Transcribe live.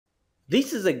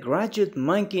This is a Graduate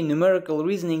Monkey Numerical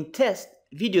Reasoning Test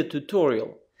video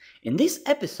tutorial. In this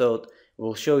episode,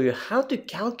 we'll show you how to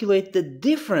calculate the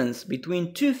difference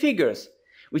between two figures,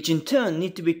 which in turn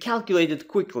need to be calculated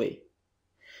quickly.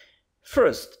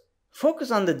 First,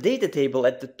 focus on the data table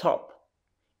at the top.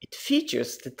 It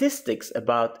features statistics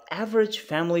about average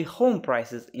family home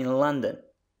prices in London.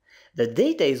 The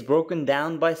data is broken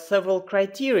down by several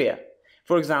criteria.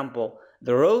 For example,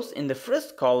 the rows in the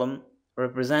first column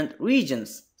represent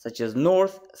regions such as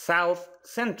North, South,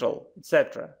 Central,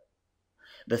 etc.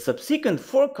 The subsequent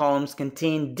four columns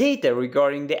contain data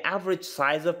regarding the average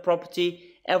size of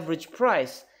property, average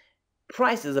price,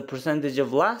 price as a percentage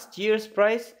of last year's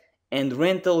price, and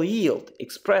rental yield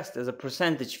expressed as a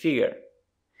percentage figure.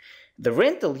 The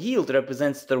rental yield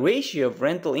represents the ratio of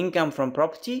rental income from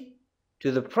property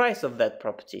to the price of that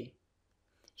property.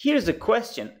 Here's a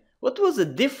question. What was the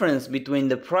difference between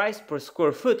the price per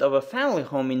square foot of a family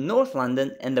home in North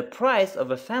London and the price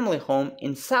of a family home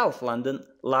in South London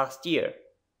last year?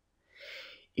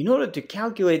 In order to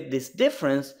calculate this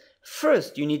difference,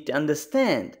 first you need to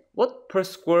understand what per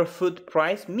square foot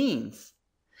price means.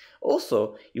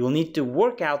 Also, you will need to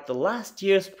work out the last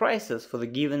year's prices for the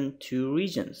given two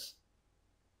regions.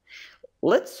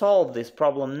 Let's solve this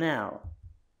problem now.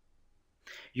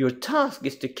 Your task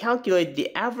is to calculate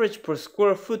the average per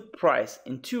square foot price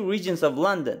in two regions of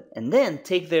London and then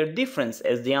take their difference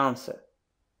as the answer.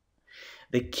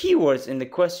 The keywords in the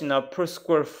question are per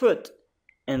square foot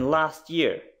and last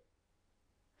year.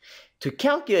 To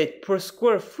calculate per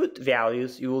square foot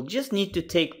values, you will just need to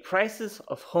take prices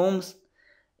of homes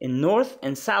in North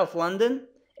and South London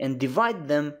and divide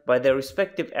them by their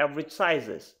respective average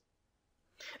sizes.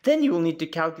 Then you will need to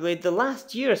calculate the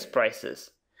last year's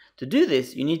prices. To do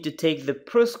this, you need to take the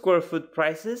per square foot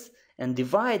prices and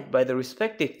divide by the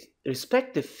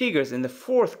respective figures in the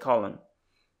fourth column,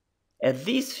 as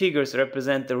these figures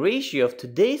represent the ratio of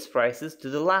today's prices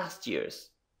to the last year's.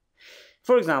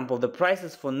 For example, the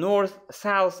prices for North,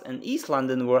 South, and East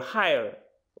London were higher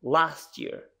last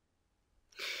year.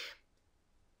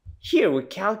 Here we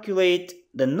calculate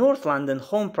the North London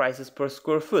home prices per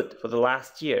square foot for the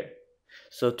last year.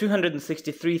 So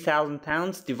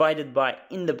 £263,000 divided by,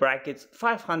 in the brackets,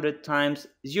 500 times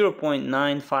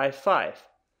 0.955,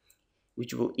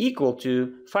 which will equal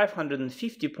to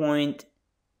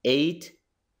 550.8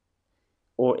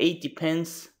 or 80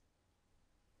 pence.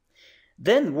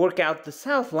 Then work out the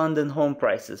South London home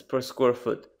prices per square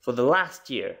foot for the last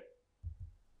year.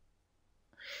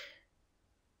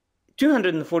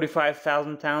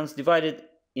 £245,000 divided,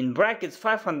 in brackets,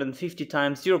 550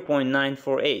 times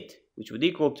 0.948. which would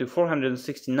equal to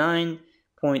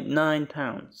 469.9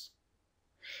 pounds.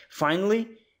 Finally,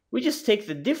 we just take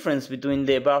the difference between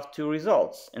the above two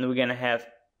results, and we're going to have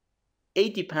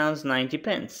 80 pounds 90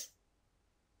 pence.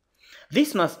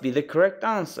 This must be the correct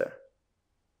answer.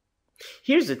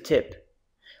 Here's a tip.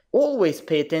 Always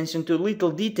pay attention to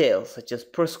little details such as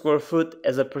per square foot,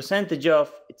 as a percentage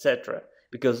of, etc.,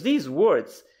 because these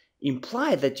words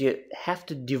imply that you have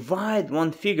to divide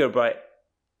one figure by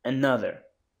another.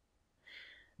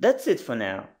 That's it for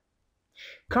now.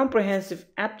 Comprehensive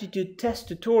aptitude test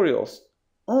tutorials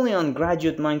only on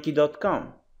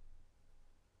graduatemonkey.com.